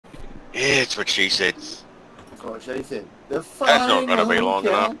Yeah, it's what she said. That's what she said. The That's not going to be long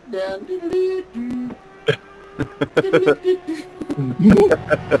enough.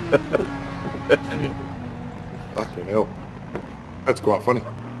 Fucking hell. That's quite funny.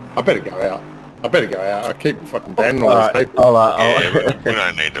 I better go out. I keep fucking banning all those people. Yeah, we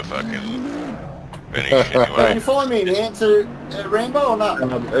don't need to fucking finish Can anyway. you find me an answer, Rambo, or not?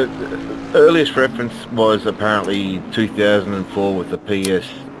 Earliest reference was apparently 2004 with the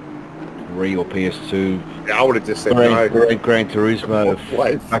PS3 or PS2. Yeah, I would have just said no. Gran Turismo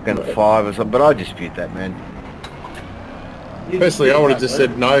fucking 5 or something, but I dispute that, man. Personally, I would have just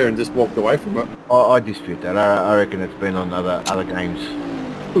said no and just walked away from it. I dispute that. I reckon it's been on other games.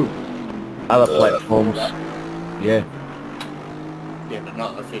 Other platforms. Yeah. Yeah, but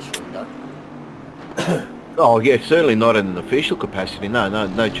not officially, no. Oh yeah, certainly not in an official capacity.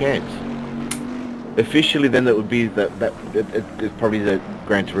 No chance. Officially, then it would be it's probably the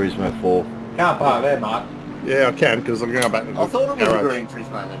Gran Turismo 4. Can't park there, Mark. Yeah, I can, because I'm going back to the I thought it was a garage. Gran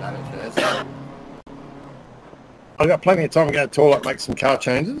Turismo that done it first. I've got plenty of time to go to the toilet, make some car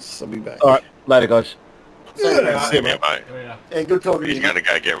changes. I'll be back. Alright, later guys. See you, mate. Yeah, mate. Yeah, good talking to He's you. going to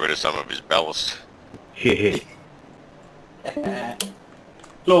go get rid of some of his ballast. Yeah.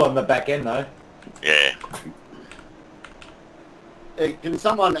 Flew on the back end, though. Yeah. Can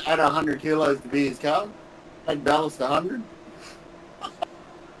someone add 100 kilos to be his car? Add ballast 100?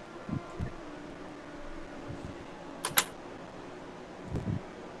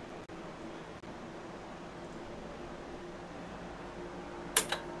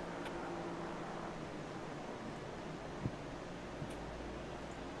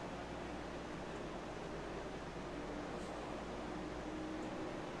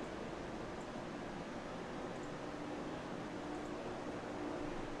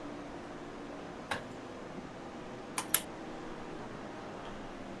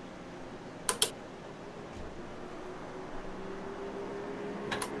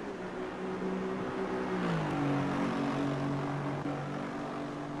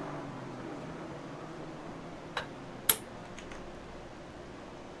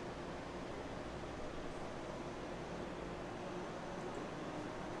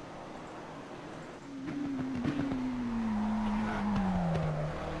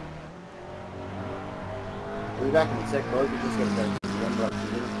 We'll be back in a sec, boys. We're just going to go to the number up to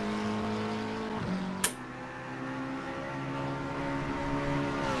here.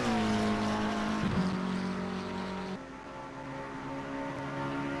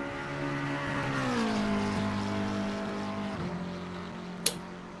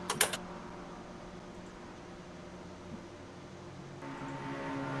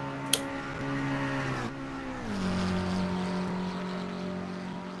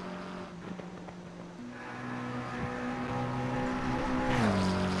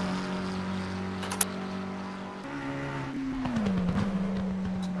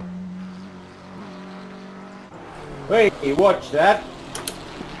 Wait, you watch that?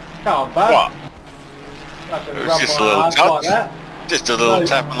 Come on, bud. What? Fucking It was rub just my a little arse touch. like that. Just a little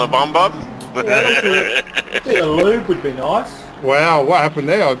tap on the bum. A bit of lube would be nice. Wow, what happened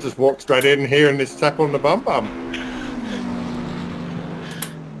there? I just walked straight in here and this tap on the bum.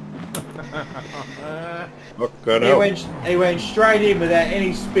 Fucking hell. He went straight in without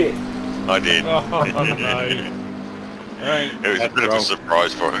any spit. I did. Oh, no. It was a bit of a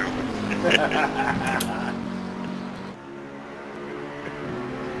surprise for him.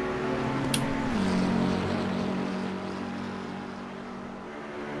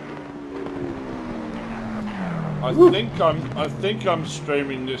 I think I'm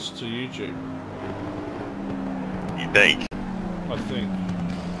streaming this to YouTube. You think? I think.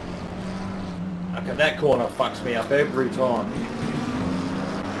 Okay, that corner fucks me up every time.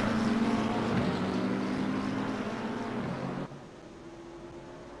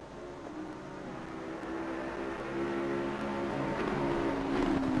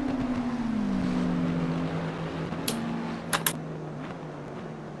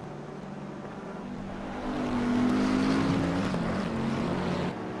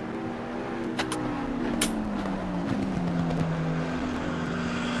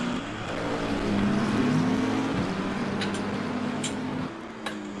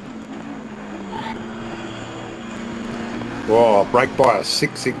 Whoa, brake by a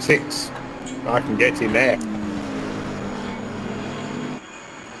 666. I can get in there.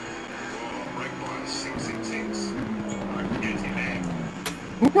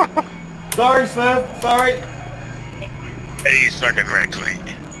 Sorry, sir. Sorry. He's fucking wrecked me.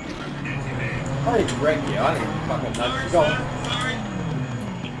 I didn't wreck you. I didn't fucking know. Go on.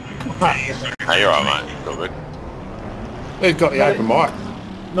 Hey, you're alright, mate. It's all good. He's got the open mic.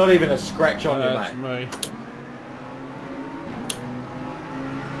 Not even a scratch on you, That's mate. me.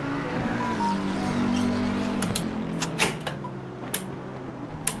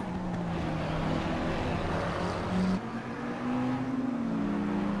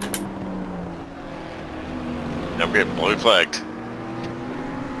 I'm getting blue flagged.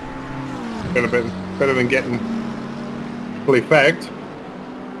 Better than getting fully fagged.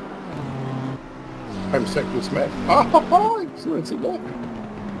 Home sector smack. Oh, excellent cigar.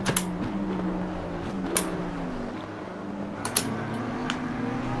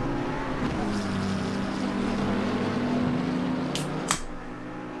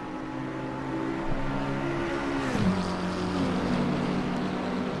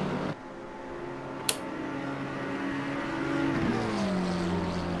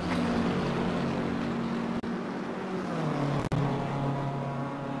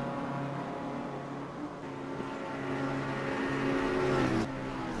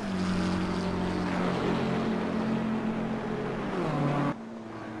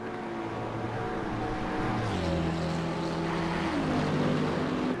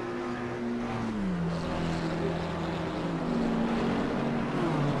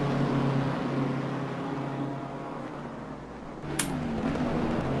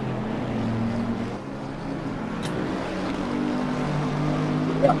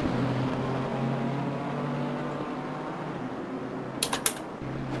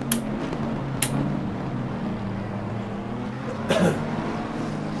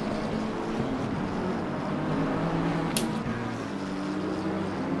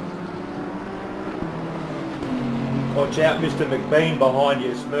 Watch out, Mr. McBean behind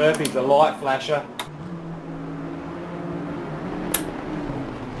you, Smurf. He's a light flasher.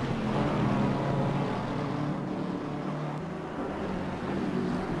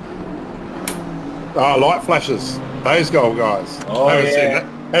 Oh, light flashes. Those gold guys. Oh,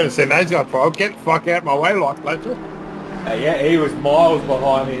 Haven't seen those guys before. Get the fuck out of my way, light flasher. Yeah, he was miles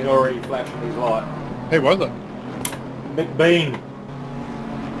behind me and already flashing his light. Who was it? McBean.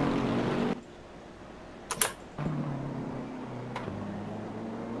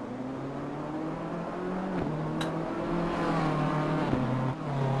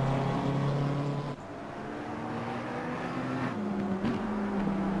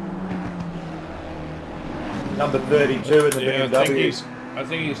 Number 32 in the Yeah, BMW. I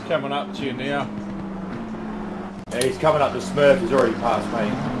think he's coming up to you now. Yeah, he's coming up to Smurf. He's already passed me.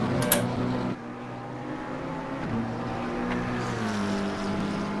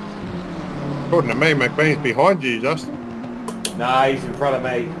 According to me, McBean's behind you, Justin. Nah, he's in front of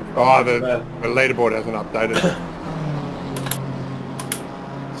me. Oh, the leaderboard hasn't updated.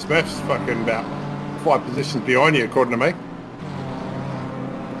 Smurf's fucking about 5 positions behind you, according to me.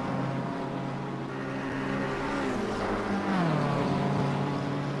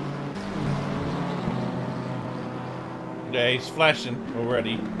 Yeah, he's flashing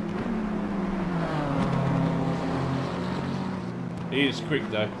already. He is quick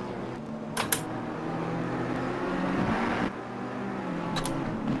though.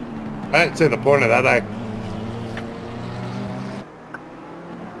 I don't see the point of that, eh?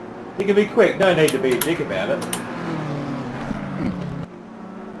 He can be quick. No need to be a dick about it.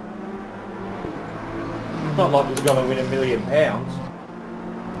 It's not like he's going to win £1 million.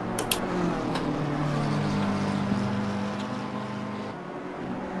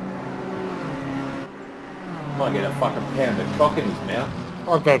 Might get a fucking pound of cock in his mouth. I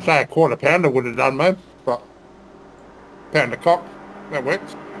was going to say a quarter pounder would have done, mate, but pound of cock, that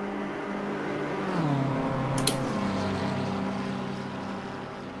works.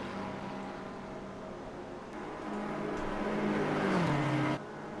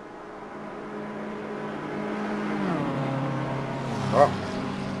 Oh.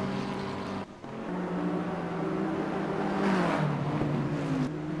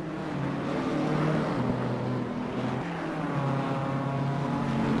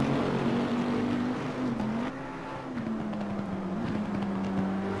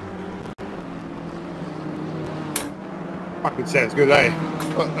 Fucking sounds good, eh?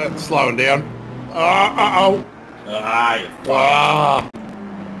 That's slowing down. Uh-oh. Ah, you Ah.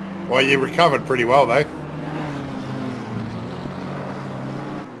 Well, you recovered pretty well, though.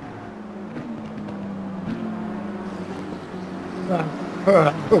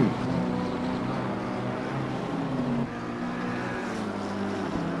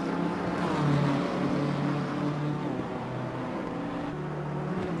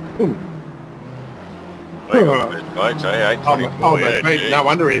 Lights, eh? 824, yeah, mate, gee. no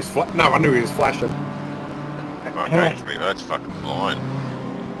wonder he was flashing. Okay, that's fucking blind.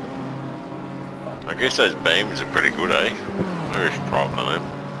 I guess those beams are pretty good, eh? Where's the problem with them?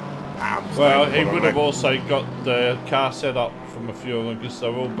 Well, he would have also got the car set up from a few of them because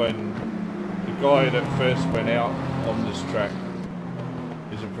they've all been. The guy that first went out on this track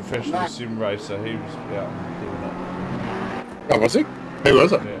is a professional sim racer. He was out doing it. Oh, was he? Who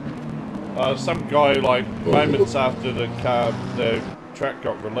was it? Yeah. Some guy like moments after the track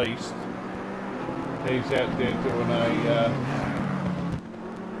got released, he's out there doing a.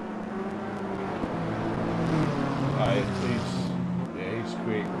 He's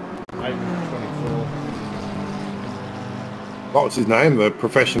quick. April 24. What was his name? The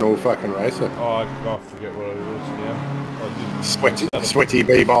professional fucking racer. Oh, I forget what it was now. Sweaty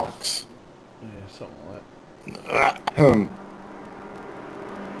B-box. Yeah, something like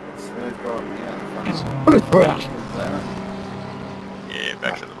Yeah,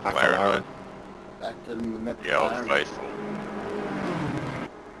 back to the McLaren. Back to the McLaren. Yeah, old faithful.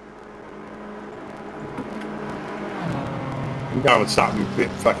 I'm going with something a bit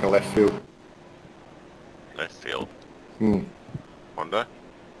fucking left field. Left field. Hmm. Honda?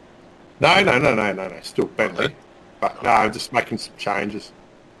 No. Still Bentley. But no, I'm just making some changes.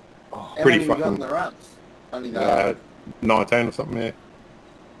 How Pretty many you got fucking. in the ruts? Only that. 19 or something, yeah.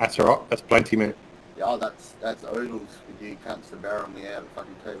 That's alright. That's plenty, man. Yeah, oh, that's oodles with you cunts to barrel me out of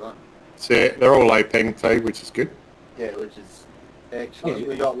fucking T1. So yeah, they're all low ping too, which is good. Yeah, which is actually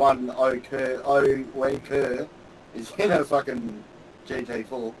we got one Wayne Kerr is in a fucking GT4.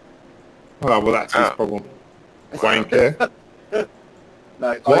 Oh well, that's his problem. Wayne Kerr. No,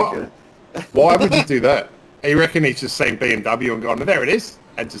 What? Oker. Why would you do that? You reckon he's just seen BMW and gone, there it is,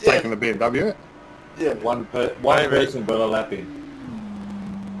 and just taken the BMW? Yeah. One person got a lap in.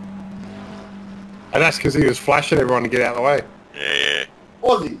 And that's because he was flashing everyone to get out of the way. Yeah.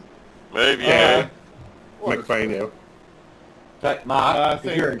 Was he? Maybe, yeah. McBean, yeah. Take Mark, I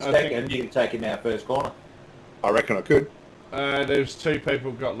if you're in think- second, you can take him out first corner. I reckon I could. there's 2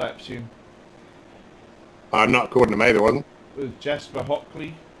 people got laps in. Not according to me, there wasn't. With Jasper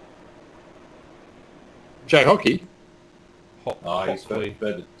Hockley. Jay Hockey. Oh, he's Hockley.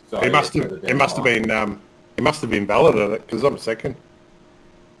 further. He must have been valid at it because I'm second.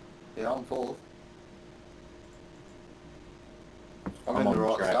 Yeah, I'm fourth. I'm I'm in on the the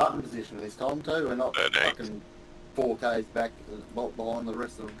right track. starting position this time too. We're not Third eighth. fucking 4Ks back behind the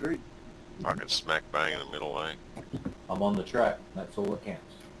rest of the grid. Fucking smack bang in the middle, eh? I'm on the track. That's all that counts.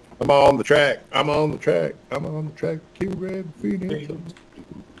 I'm on the track. Q Red Phoenix.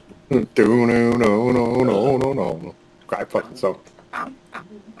 No. Great fucking song.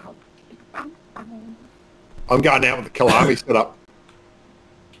 I'm going out with the Kalami set up.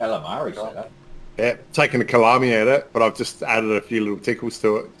 Calamari set up. Yeah, taking the Kalami out of it, but I've just added a few little tickles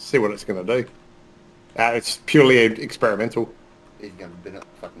to it. See what it's going to do. It's purely experimental. He's going to bin it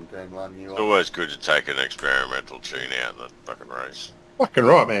fucking turn one. It's always good to take an experimental tune out in the fucking race. Fucking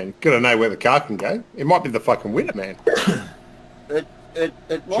right, man. Got to know where the car can go. It might be the fucking winner, man. It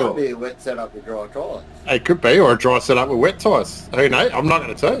might be a wet setup with dry tyres. It could be, or a dry setup with wet tyres. Who knows? I'm not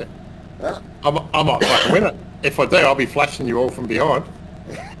going to tell you. Yeah. I might fucking win it. If I do, I'll be flashing you all from behind.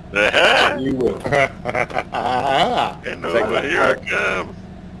 You will. And over here I come.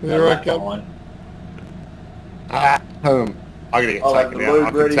 There I come. I'm going to get I'll have the taken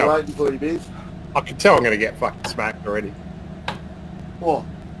out. lube ready waiting for you, Biz. I can tell I'm going to get fucking smacked already. What?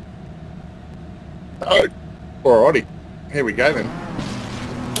 Oh, alrighty. Here we go then.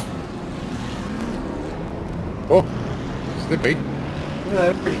 Oh, slippy.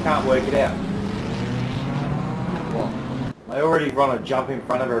 They really can't work it out. What? They already run a jump in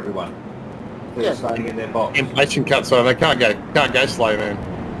front of everyone. They're Yeah. staying in their box. Inflation cuts, so they can't go slow, man.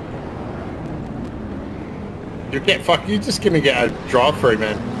 You just gonna get a drive through,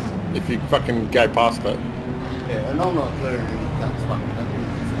 man. If you fucking go past it. Yeah, and I'm not clearing any cuts fucking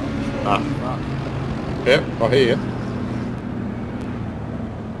Ah. Yep, I hear you.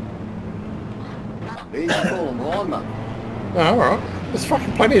 He's falling behind, mate. Oh, alright. There's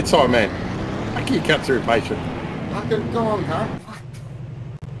fucking plenty of time, man. How can you cut through patient? Fucking go on, cunt.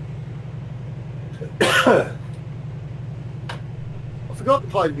 I forgot to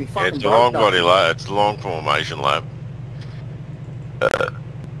close me fucking It's a long brake body dust. lap. It's a long formation lap.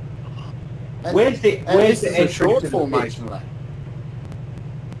 And- Where's the and this is a entrance short to the formation lap?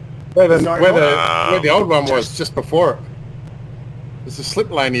 Where the Sorry, old one was just before it. There's a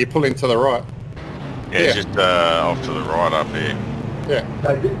slip lane you pull in to the right. Yeah, just off to the right up here. Yeah.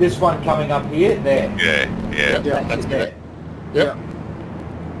 So this one coming up here, there. Yeah. Yeah, That's it good. there. Yep.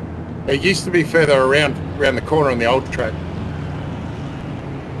 It used to be further around the corner on the old track.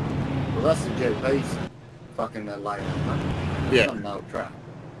 Well, that's the GP's fucking lane, mate. Yeah. Not an old track.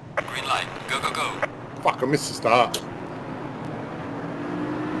 Green light. Go, go, go. Fuck, I missed the start.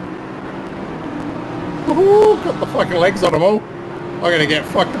 Ooh, got the fucking legs on them all. I'm gonna get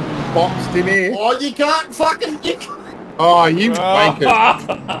fucking boxed in here. Oh, you can't fucking... Oh, you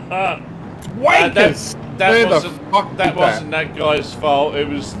wankers. Wankers! That wasn't that guy's fault. It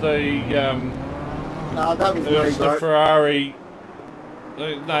was the No, that was it was me, the bro. Ferrari.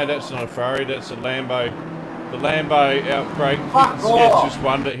 No, that's not a Ferrari. That's a Lambo. The Lambo outbreak. Yeah, just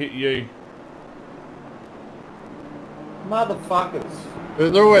one that hit you. Motherfuckers.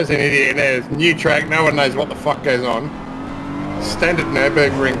 There's always an idiot in there. It's a new track, no one knows what the fuck goes on. Standard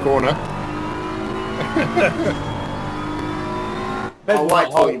Nürburgring corner. I'll wait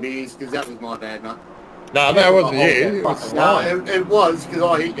till he beers, because that was my bad, mate. No, that wasn't you. It was, No, it was, because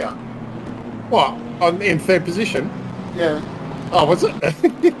I hit you. what? In third position? Yeah. Oh, was it?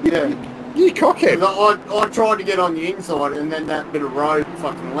 Yeah. You cockhead. 'Cause I tried to get on the inside, and then that bit of road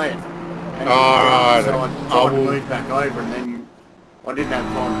fucking left. And right. So I tried to move back over, and then I didn't have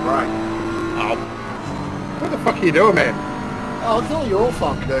time to brake. Oh. What the fuck are you doing, man? Oh, it's all your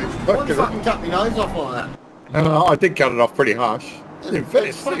fault, dude. Why Fuck you it. fucking cut my nose off like that? I did cut it off pretty harsh.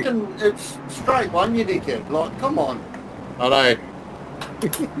 It's fucking, it's straight one, you dickhead. Like, come on. I know.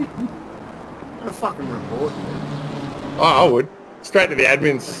 I'm gonna fucking report you. Oh, I would. Straight to the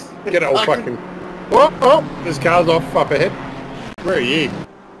admins. Get it all fucking... Oh, there's cars off up ahead. Where are you?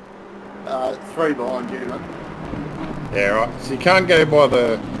 3 behind you, mate. Yeah, right. So you can't go by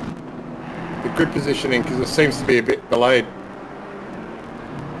the good positioning because it seems to be a bit delayed.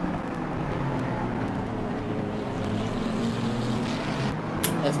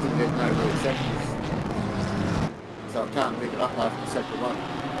 That's because there's no real sectors. So I can't pick it up after sector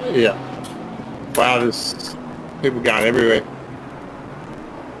 1. Yeah. Wow, there's people going everywhere.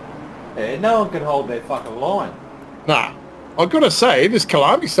 Yeah, no one can hold their fucking line. Nah. I've got to say, this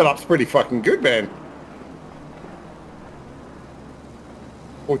Kalami setup's pretty fucking good, man.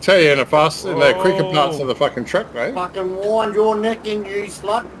 I'll tell you in the quicker parts of the fucking track, mate. Fucking wind your neck in, you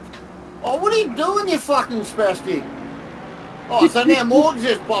slut. Oh, what are you doing, you fucking spastic? Oh, so now Morgan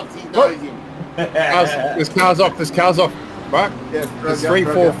just pops his nose in. There's cars off, right? Yeah, There's 3,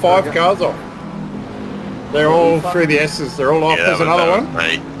 4, 5 cars off. They're all through the S's, they're all off. Yeah, There's that was, another one.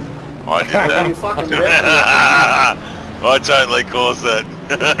 Me. I did You fucking that. I totally caused that.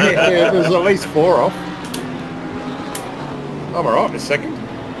 Yeah, there's at least 4 off. I'm alright in a second.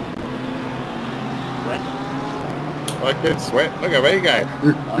 Like good sweat. Look at me go.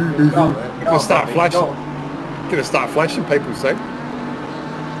 Gonna start flashing. Gonna start flashing people soon.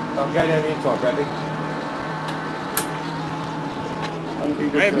 I'll go down the inside, Bradley.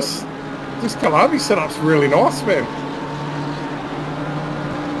 Man, this Kalami setup's really nice, man.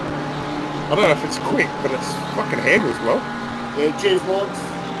 I don't know if it's quick, but it's fucking handles well. Yeah, cheers, Morgs.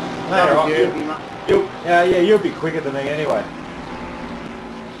 You'll be quicker than me anyway.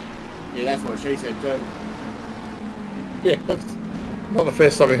 Yeah, that's what she said too. Yeah, that's not the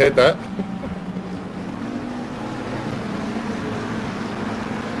first time I heard that.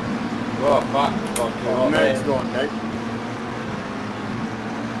 Oh, fuck. Oh, man's gone, Dave.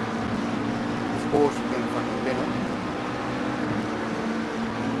 This horse is gonna fucking better.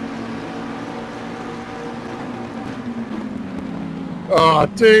 Oh,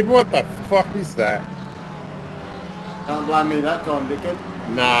 dude, what the fuck is that? Don't blame me that time, dickhead.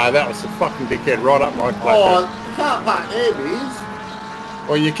 Nah, that was a fucking dickhead right up my Oh, butt. you can't park there, Biz.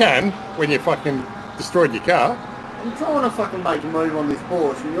 Well, you can when you fucking destroyed your car. I'm trying to fucking make a move on this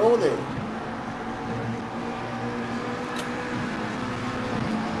Porsche and you're there.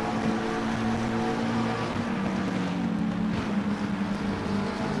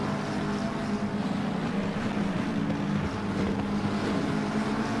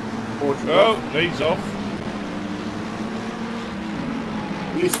 Oh, he's off.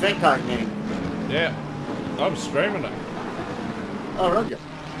 You spectate me. Yeah, I'm streaming it. Oh, Roger.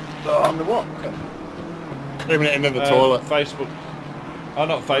 On the what? Even it into the toilet. Facebook. Oh,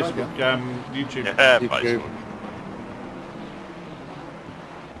 not Facebook. YouTube. Yeah, YouTube. Facebook.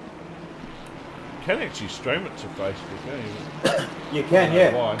 You can actually stream it to Facebook, can't you? You can,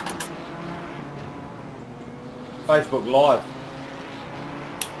 yeah. Why? Facebook Live.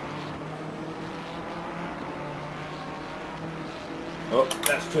 Oh,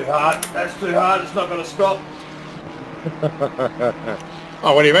 that's too hard. That's too hard. It's not going to stop.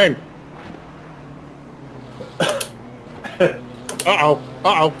 Oh, what do you mean? Uh-oh.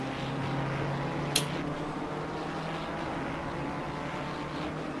 Uh-oh.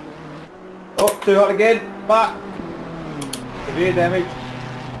 Oh, too hot again. Fuck. Severe damage.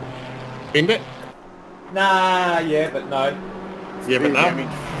 Binned it? Nah, yeah, but no. Yeah, but no.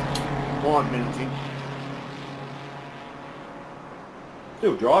 5 minutes in.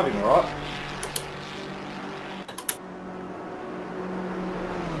 Still driving, alright.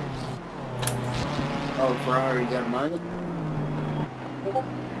 old Ferrari down the moment.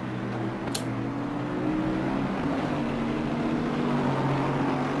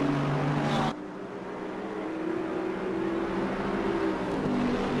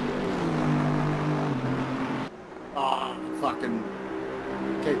 Ah, fucking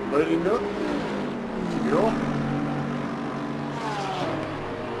keep moving to it. Keep it off.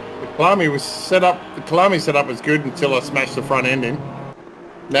 The Kalami was set up. The Kalami setup was good until I smashed the front end in.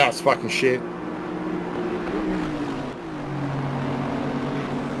 Now it's fucking shit.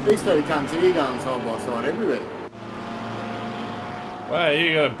 These two cunts here going side by side everywhere. Wow,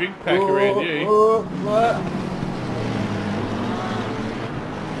 you got a big pack around you. Yeah,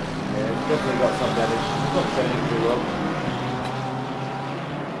 it's definitely got some damage. It's not turning too well.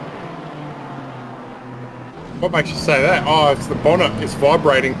 What makes you say that? Oh, it's the bonnet. It's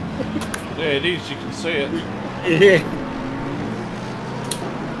vibrating. Yeah, it is. You can see it. Yeah.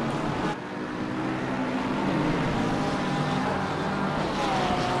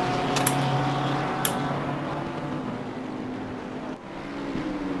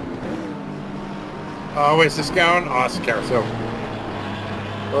 Oh, where's this going? Oh, it's a carousel.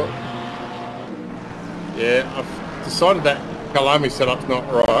 Well, yeah, I've decided that Kalami setup's not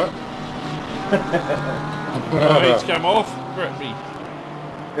right. Oh, he's come off. Grip me.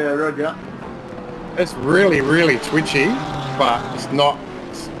 Yeah, Roger. It's really, really twitchy, but it's not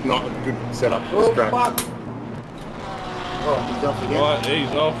a good setup for this track. Fuck. Oh, he's off again. Right,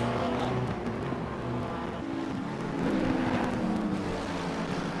 he's off.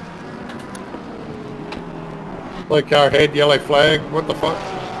 Blue car ahead, yellow flag. What the fuck?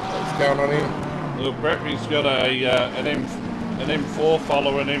 What's going on here? Look, Bradley's got an M4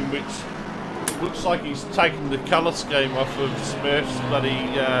 following him, which looks like he's taken the colour scheme off of Smurf's bloody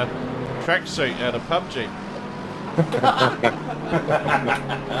tracksuit out of PUBG.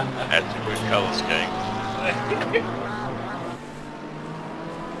 That's a good colour scheme.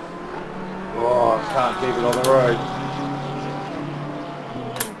 Oh, I can't keep it on the road.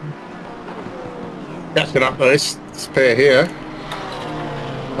 Catching up to this pair here.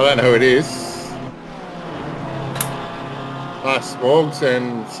 I don't know who it is. Nice Wogs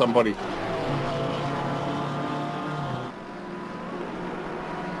and somebody.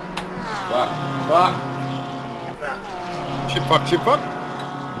 Fuck. Shit fuck.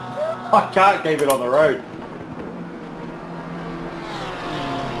 I can't keep it on the road.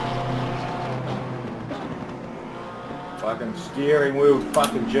 Fucking steering wheel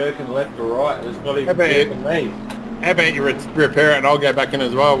fucking jerking left to right. It's not even jerking me. How about you repair it and I'll go back in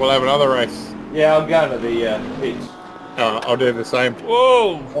as well. We'll have another race. Yeah, I'm going to the pits. I'll do the same.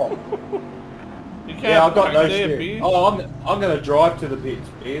 Whoa! Oh. You can't Yeah, I've got no there, steering. Beers. Oh, I'm going to drive to the pits,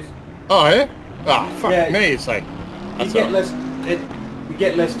 Beers. Oh yeah? Ah, fuck Yeah. me, you say. You That's get all. you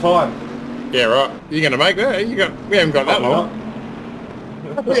get less time. Yeah, right. You're gonna make that? We haven't got that I'm long.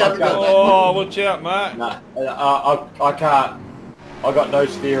 Yeah, Oh, watch out, mate. Nah, I can't. I got no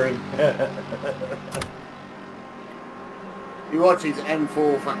steering. You watch his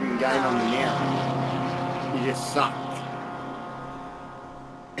M4 fucking game on me now. He just sucked.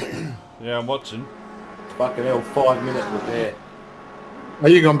 Yeah, I'm watching. Fucking hell, 5 minute repair. Are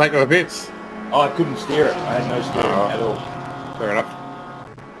you going back to the bits? I couldn't steer it. I had no steering Oh. at all. Fair enough.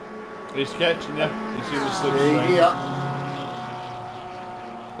 He's catching you. He's in the slipstream. Yeah.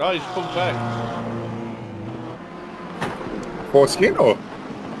 Oh, he's pulled back. Foreskin or?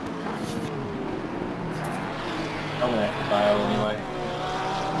 I'm gonna have to bail anyway.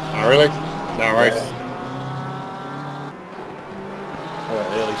 Oh really? No worries. I got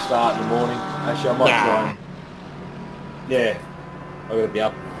an early start in the morning. Actually, I might try and... Yeah. I gotta be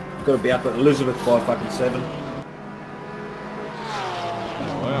up. Gotta be up at Elizabeth by fucking 7. Oh,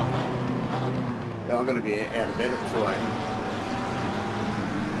 wow. Yeah, I'm going to be out of bed at 2 a.m.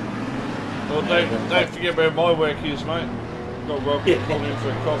 Well, don't forget where my work is, mate. Got Rob calling in for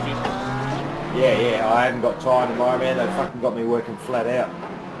a coffee. Yeah, I haven't got time tomorrow, man. They fucking got me working flat out.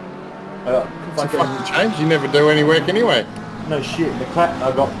 I got It's a fucking change. You never do any work anyway. no shit. The clap.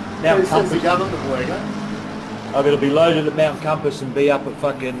 I got Mount This is the Compass. government worker. I'm gonna be loaded at Mount Compass and be up at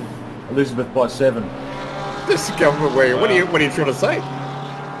fucking Elizabeth by 7. This is government work. What are you trying to say?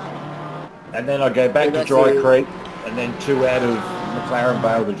 And then I go back to that's Dry a- Creek, and then 2 out of McLaren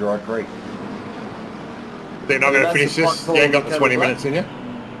Vale to Dry Creek. They're not going to That's finish the this. pot You ain't got call the 20 you minutes in you.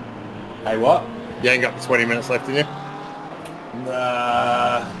 Hey, what? You ain't got the 20 minutes left in you.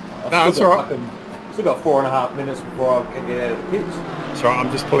 Nah. No, it's all right. Still got 4.5 minutes before I can get out of the pits. That's right.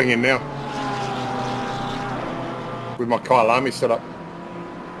 I'm just pulling in now with my Kyalami set up.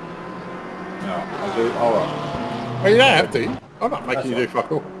 No, I'll do. All right. Well, you don't have to. I'm not making That's you do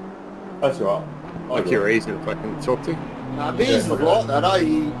fuck all. That's all right. Like you're easy to fucking talk to. Nah, Beers is like that, eh?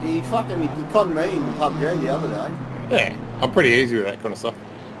 He fucking, he conned me in PUBG the other day. Yeah, I'm pretty easy with that kind of stuff.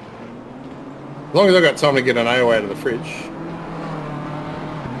 As long as I've got time to get an ale out of the fridge.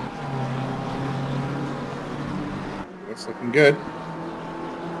 It's looking good.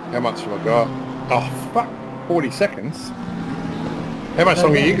 How much have I got? Oh, fuck. 40 seconds? How much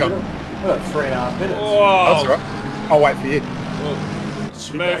longer you got? I've got 3.5 minutes. Whoa. That's all right. I'll wait for you. Well,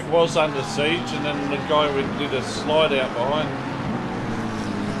 Smurf was under siege, and then the guy did a slide out behind.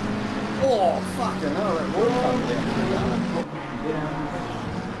 Oh, fucking hell, that wall comes down.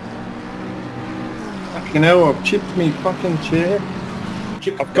 Fucking hell, I've chipped me fucking chair.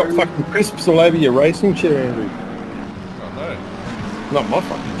 I've got fucking crisps all over your racing chair, Andrew. I know. Not my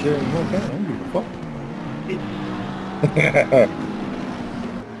fucking chair anymore, can I? I don't give a fuck.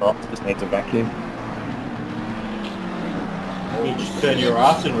 Oh, just needs a vacuum. You just turn your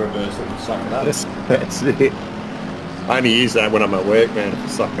ass in reverse and suck it up. That's it. I only use that when I'm at work, man, for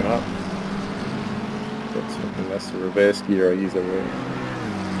sucking up. That's the reverse gear I use at work.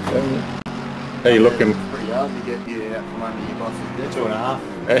 How you looking? It's pretty hard to get you out from under your boss's desk.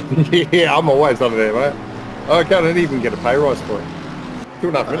 2.5. Yeah, I'm always under there, mate. I can't even get a pay rise for it.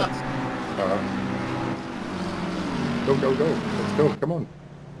 2.5 minutes. Alright. Go, go, go. Let's go, come on.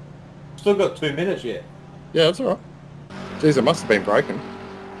 Still got 2 minutes yet. Yeah, that's alright. Jeez, it must have been broken.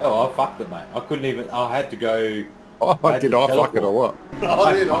 Oh, I fucked it, mate. I couldn't even. I had to go. Oh, did I fuck it or what?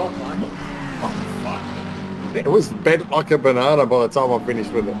 I did, oh, mate. It was bent like a banana by the time I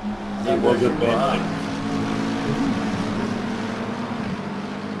finished with it. It wasn't Bentley.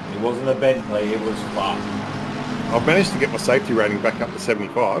 It wasn't a Bentley, it was fucked. I've managed to get my safety rating back up to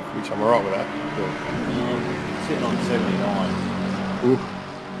 75, which I'm alright with that. Sitting on 79. Oof.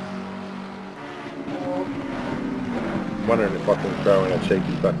 Wondering if I can throw in a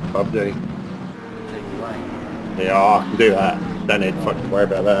cheeky fucking PUBG. Yeah, I can do that. Don't need to fucking worry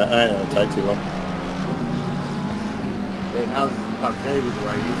about that. It'll take too long. Yeah, how's PUBG with the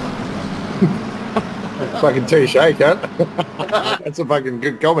way you fucking Fucking touche, cunt. That's a fucking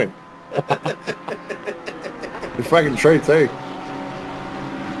good comment. It's fucking true too.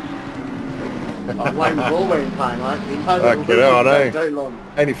 I'm waiting for all being pain, mate. Fucking hell, I know. Too long.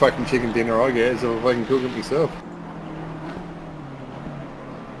 Any fucking chicken dinner I get is if I fucking cook it myself.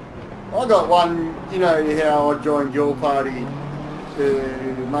 I got one, you know how I joined your party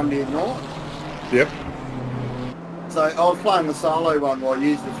Monday night? Yep. So I was playing the solo one while you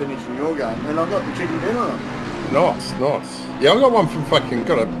used to finishing your game, and I got the chicken dinner on. Nice, nice. Yeah, I got one from fucking,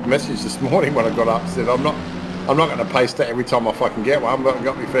 got a message this morning when I got up, said I'm not going to paste it every time I fucking get one, but I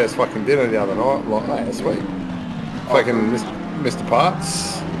got my first fucking dinner the other night. I'm like, hey, that's sweet. Fucking Mr.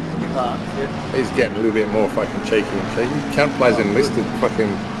 Parts. Yeah. He's getting a little bit more fucking cheeky and cheeky. Cunt plays enlisted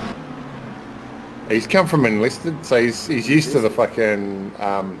fucking... He's come from enlisted, so he's used to the fucking,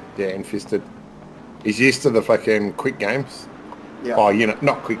 yeah, infested. He's used to the fucking quick games. Yeah. Oh, you know,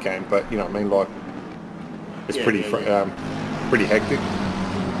 not quick game, but you know what I mean, like, it's pretty hectic.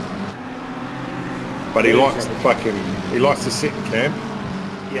 But he likes to fucking, he likes to sit in camp.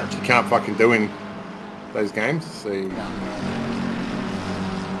 Yeah. Which you can't fucking do in those games, so...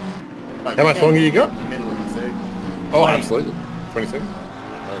 How much longer you got? Middle of the sea. Oh, absolutely. 27.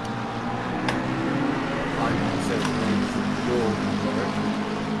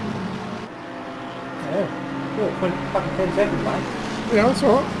 Yeah, 10 seconds, mate. Yeah, that's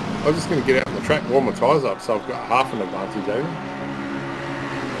alright. I was just going to get out on the track, warm my tyres up, so I've got half an advantage over.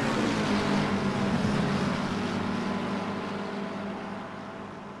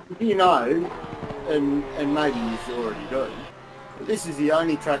 You know, and maybe you already do, but this is the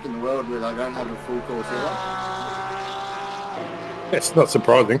only track in the world where they don't have a full course yellow. It's not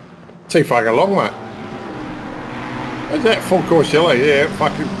surprising. Too fucking long, mate. Is that full course yellow? Yeah,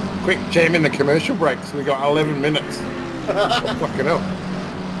 fucking quick jam in the commercial breaks. We got 11 minutes. Oh, fucking hell.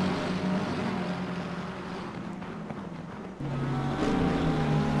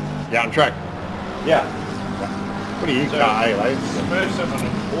 Yeah, on track. Yeah. What do you got, eh, lads? The first time on an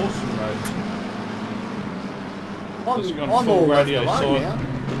awesome road. It's gone I'm full almost radio alone silent. now.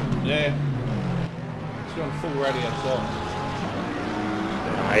 Yeah. It's gone full radio silent.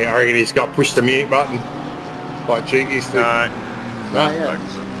 I reckon he's got pushed the mute button. Like Cheek used to. No. No? Yeah.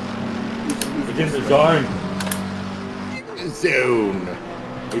 He's in the zone. Zone.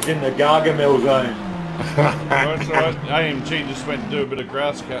 He's in the Gargamel zone. That's right. AMG just went to do a bit of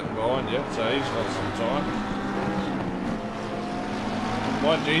grass cutting behind you, so he's got some time.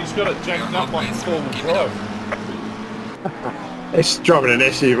 Mind you, he's got it jacked up on four-wheel drive. It's driving an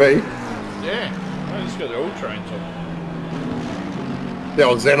SUV. Yeah. Oh, he's got the oil trains on. The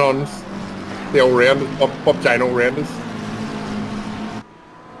old Xenons. The all-rounders, Bob Jane all-rounders.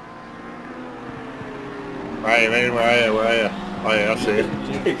 Where are you, man? Where are you? Where are you? Oh yeah, I see it.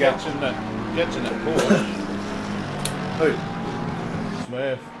 Catching that Porsche. Who?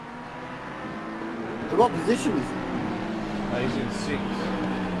 Smurf. So what position is he? He's in 6th.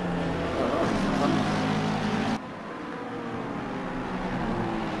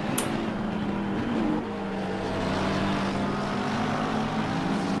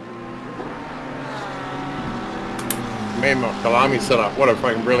 Man, my Kalami setup. What a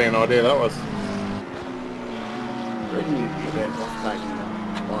fucking brilliant idea that was. Where do you get that off taking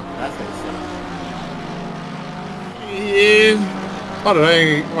like that Yeah, I don't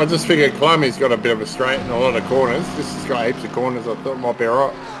know. I just figured Kalami's got a bit of a straight and a lot of corners. This has got heaps of corners. I thought it might be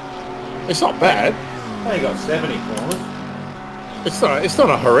alright. It's not bad. Only got 70 corners. It's not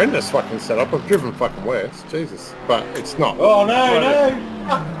a horrendous fucking setup. I've driven fucking worse, Jesus, but it's not. Oh no, no!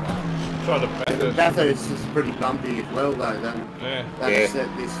 Try to The Bathurst is pretty bumpy as well though, that Yeah. set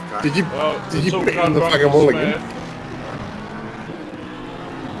this track. Did you it's all put it gun in the run fucking for wall again? Smurf.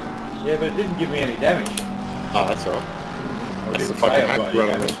 Yeah, but it didn't give me any damage. Oh, that's alright. That's the didn't fucking say hack I've got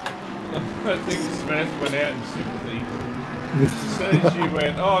running any there. I think Smurf went out in sympathy. As soon as you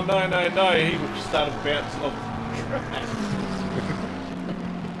went, oh no, he started bouncing off the track.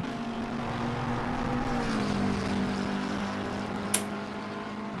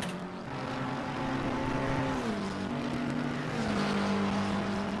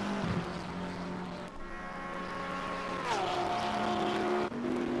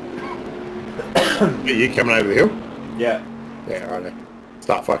 Are you coming over the hill? Yeah. Yeah, right there.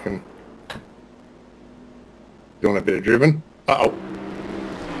 Start fucking doing a bit of driven. Uh-oh.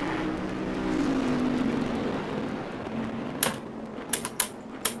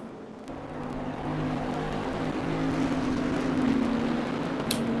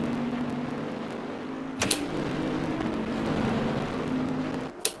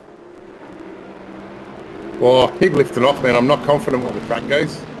 Well, keep lifting off, man. I'm not confident where the track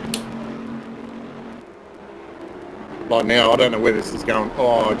goes. Like now, I don't know where this is going.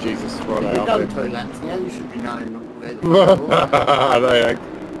 Oh, Jesus. Right You've out done there. 2 laps now, you should be knowing where the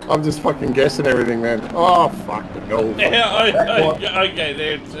I'm just fucking guessing everything, man. Oh, fucking hell. Yeah, I go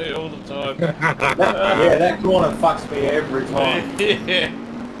there too all the time. Yeah, that corner fucks me every time. Yeah.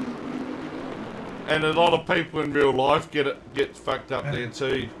 And a lot of people in real life get fucked up there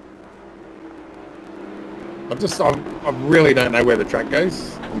too. I really don't know where the track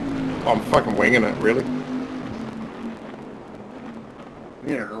goes. I'm fucking winging it, really.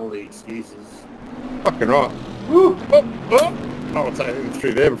 Yeah, all the excuses. Fucking right. Woo! Oh, oh. I'll take it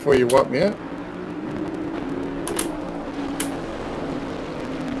through there before you wipe me out.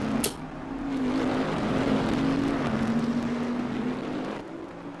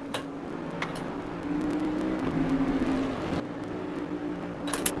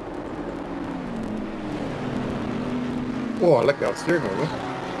 Oh, I let go of the steering wheel.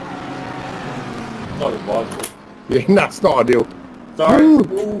 Not advisable. Yeah, no, it's not ideal. Sorry. Ooh.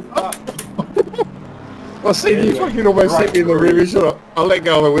 Ooh, fuck. I see you fucking almost hit me in the rear vision. I'll let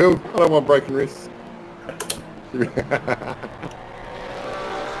go of the wheel. I don't want broken wrists.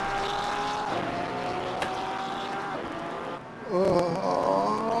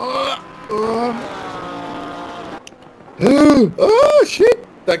 Oh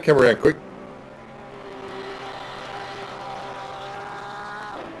shit! That came around quick.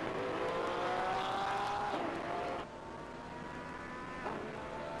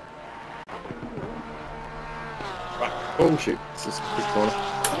 Oh shit! It's just a quick corner.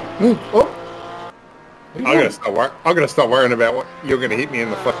 Oh! I'm gonna stop worrying about what you're gonna hit me in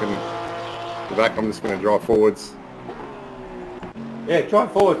the fucking the back. I'm just gonna drive forwards. Yeah,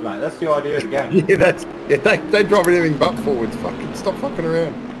 drive forwards, mate. That's the idea of the game. Yeah, they drive anything but forwards. Fucking stop fucking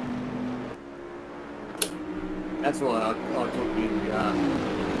around. That's why I took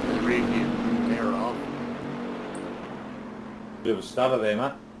the rear view mirror off. Bit of a stutter there,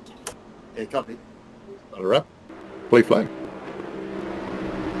 mate. Yeah, copy. Not a wrap. Blue flag.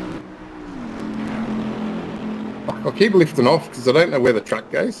 Fuck, I'll keep lifting off because I don't know where the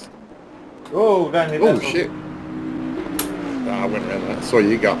track goes. Oh, don't hit Oh that. shit. I went around that. I saw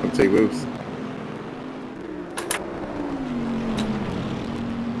you go up on T-wheels.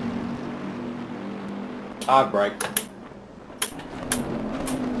 Hard brake.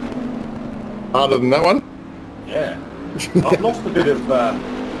 Harder than that one? Yeah. I've lost a bit of that.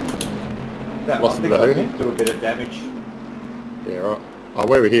 Lost I think a bit of I honing? did do a bit of damage. Yeah, right. Oh,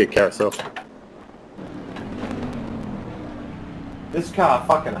 where we're here, carousel. This car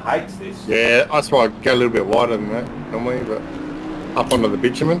fucking hates this. Yeah, that's why I go a little bit wider than that normally, but up onto the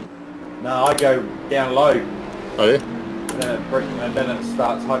bitumen. No, I go down low. Oh yeah? And then it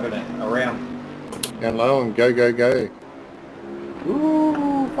starts hugging it around. Down low and go, go, go.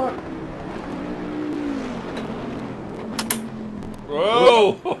 Ooh, fuck.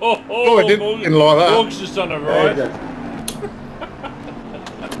 Whoa! Oh, it didn't like that. Dog's just on a ride.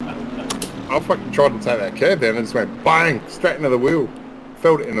 I fucking tried to take that curve down and just went bang, straight into the wheel.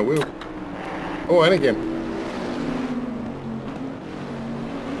 Felt it in the wheel. Oh, and again.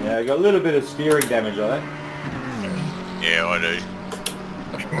 Yeah, I got a little bit of steering damage on it. Yeah, I do.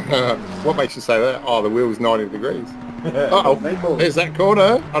 What makes you say that? Oh, the wheel's 90 degrees. Uh-oh, there's that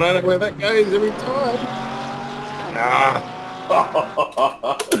corner. I don't know where that goes every time. Ah,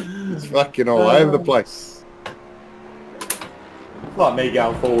 it's fucking all over the place. It's like me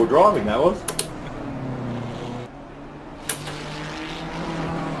going forward driving, that was.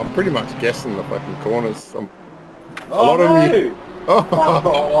 I'm pretty much guessing the fucking corners. A Oh, lot of no! them Fuck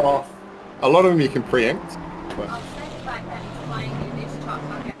off! a lot of them you can preempt. But I'll say the fact that he's playing with this truck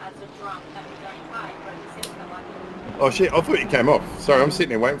bucket as a drum that we don't pay, but he says that like oh shit, I thought you came off. Sorry, I'm sitting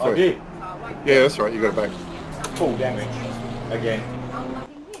there waiting for I you. did. Yeah, that's right, you got it back. Full damage. Again.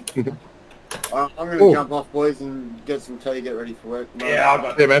 I'm going Ooh. to jump off, boys, and get some tea, get ready for work. Yeah, I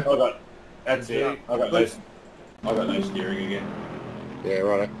got. Yeah, man. That's it. I got no steering again. Yeah,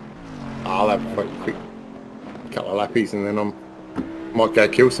 right. I'll have a quick couple of lappies and then might go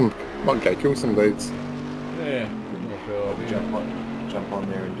kill some dudes. Yeah. I'll jump on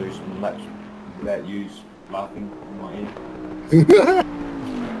there and do some laps without you laughing in my ear.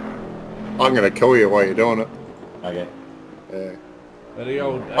 I'm gonna call you while you're doing it. Okay. Yeah. But the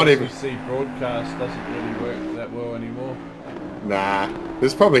old Not even- ACC broadcast doesn't really work that well anymore. Nah.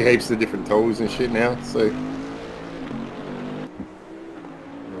 There's probably heaps of different tools and shit now, so Yeah,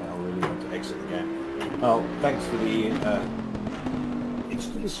 I really want to exit the game. Oh, thanks for the it's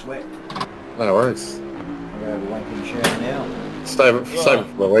for the sweat. no worries. I'm gonna have a wanking shower now. Save it for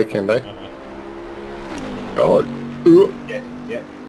the weekend, eh? God. Ooh. Yeah.